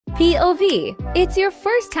POV, it's your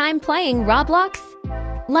first time playing Roblox?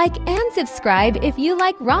 Like and subscribe if you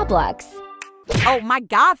like Roblox. Oh my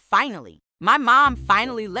god, finally! My mom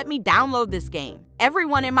finally let me download this game.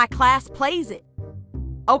 Everyone in my class plays it.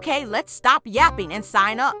 Okay, let's stop yapping and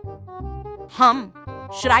sign up.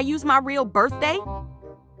 Should I use my real birthday?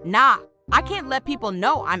 Nah, I can't let people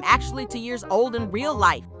know I'm actually 2 years old in real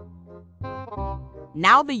life.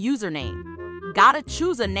 Now the username. Gotta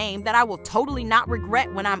choose a name that I will totally not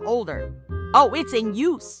regret when I'm older. Oh, it's in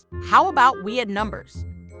use. How about we add numbers?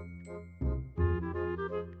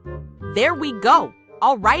 There we go.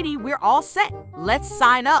 Alrighty, we're all set. Let's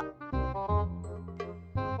sign up.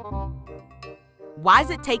 Why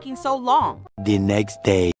is it taking so long? The next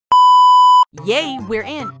day. Yay, we're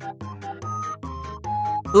in.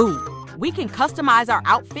 Ooh, we can customize our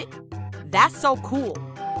outfit. That's so cool.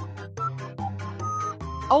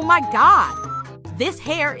 Oh my god, this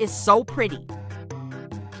hair is so pretty.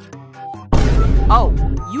 Oh,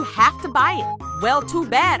 you have to buy it. Well, too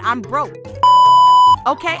bad, I'm broke.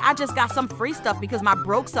 Okay, I just got some free stuff because my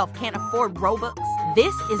broke self can't afford Robux.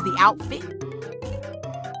 This is the outfit.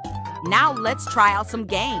 Now let's try out some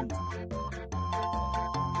games.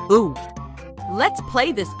 Ooh, let's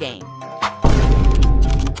play this game.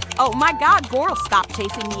 Oh my god, girl, stop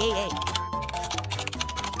chasing me, AA.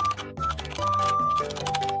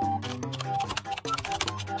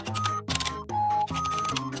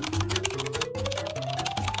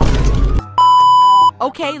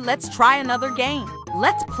 Okay, let's try another game.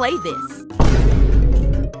 Let's play this.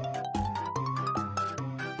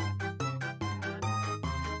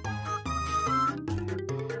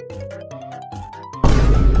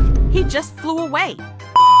 He just flew away.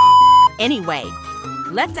 Anyway,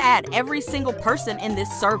 let's add every single person in this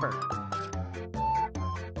server.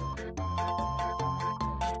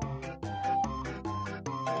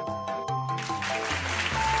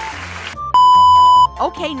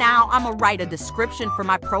 Okay, now I'ma write a description for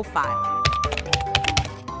my profile.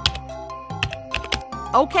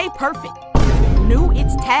 Okay, perfect. New,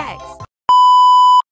 it's tags.